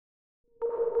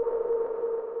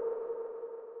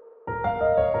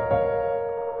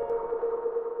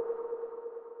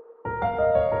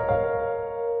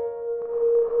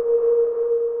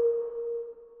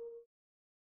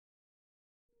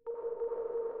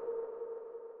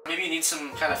maybe you need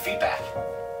some kind of feedback.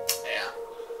 Yeah.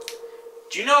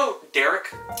 Do you know Derek?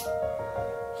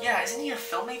 Yeah, isn't he a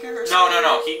filmmaker or No, something?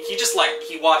 no. He just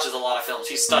he watches a lot of films.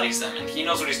 He studies them, and he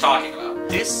knows what he's talking about.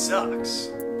 This sucks.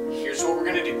 Here's what we're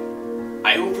gonna do.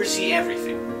 I oversee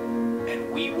everything,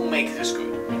 and we will make this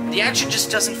good. The action just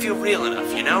doesn't feel real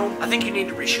enough, you know? I think you need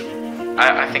to reshoot.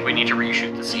 I think we need to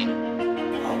reshoot the scene.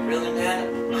 Oh, really, man?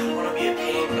 I don't want to be a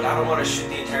pain, but I don't want to shoot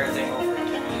the entire thing over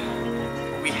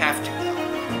again. We have to.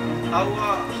 How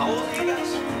old are you guys?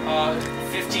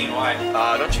 15.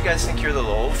 Why? Don't you guys think you're a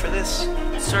little old for this?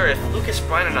 Sir, if Lucas,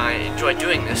 Brian, and I enjoy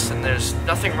doing this, then there's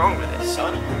nothing wrong with it.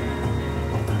 Son,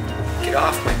 get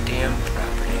off my damn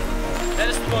property. That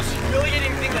is the most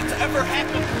humiliating thing that's ever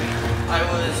happened to me. I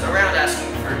was around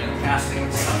asking for new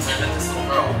casting since I met this little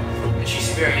girl, and she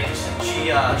seemed very interesting. She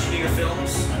did your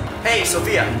films. Hey,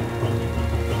 Sophia.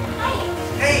 Hi.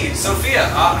 Hey, Sophia.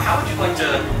 How would you like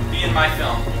to be in my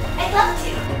film? I'd love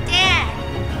to. Dad,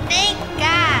 thank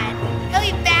God. He'll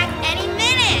be back any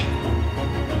minute.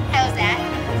 How was that?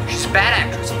 She's a bad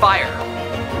actress. Fire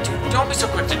her. Dude, don't be so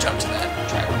quick to jump to that.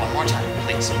 Try it one more time,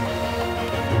 please.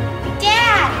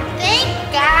 Dad, thank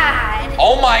God.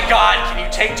 Oh my God! Can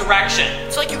you take direction?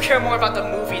 It's like you care more about the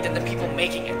movie than the people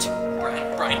making it.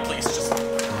 Brian, please, just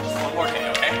one more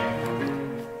day, okay?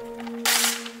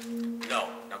 No,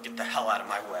 now get the hell out of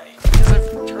my way. Because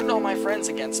I've turned all my friends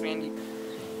against me, and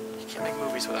you can't make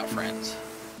movies without friends.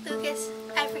 Lucas,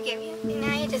 I forgive you.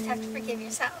 Now you just have to forgive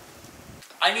yourself.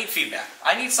 I need feedback.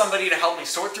 I need somebody to help me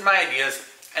sort through my ideas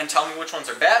and tell me which ones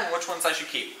are bad and which ones I should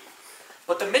keep.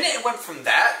 But the minute it went from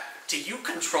that to you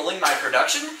controlling my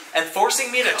production and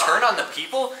forcing me to turn on the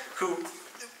people who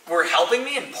were helping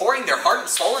me and pouring their heart and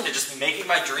soul into just making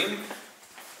my dream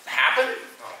happen,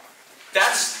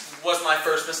 that was my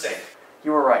first mistake.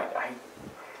 You were right.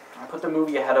 I put the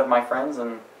movie ahead of my friends,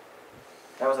 and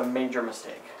that was a major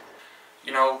mistake.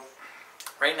 You know,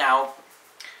 right now,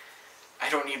 I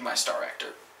don't need my star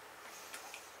actor.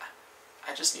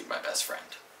 I just need my best friend.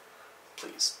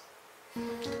 Please.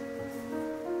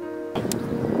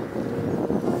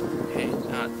 Hey,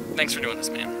 thanks for doing this,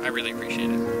 man. I really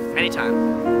appreciate it.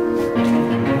 Anytime.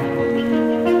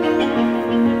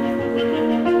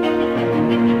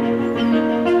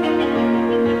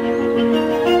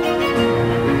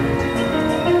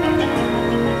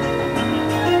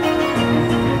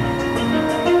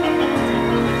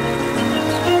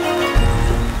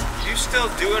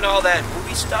 Doing all that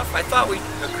movie stuff? I thought we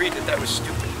agreed that was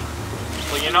stupid.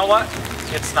 Well, you know what?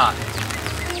 It's not.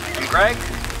 And Greg,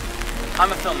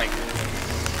 I'm a filmmaker.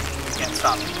 You can't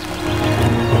stop me.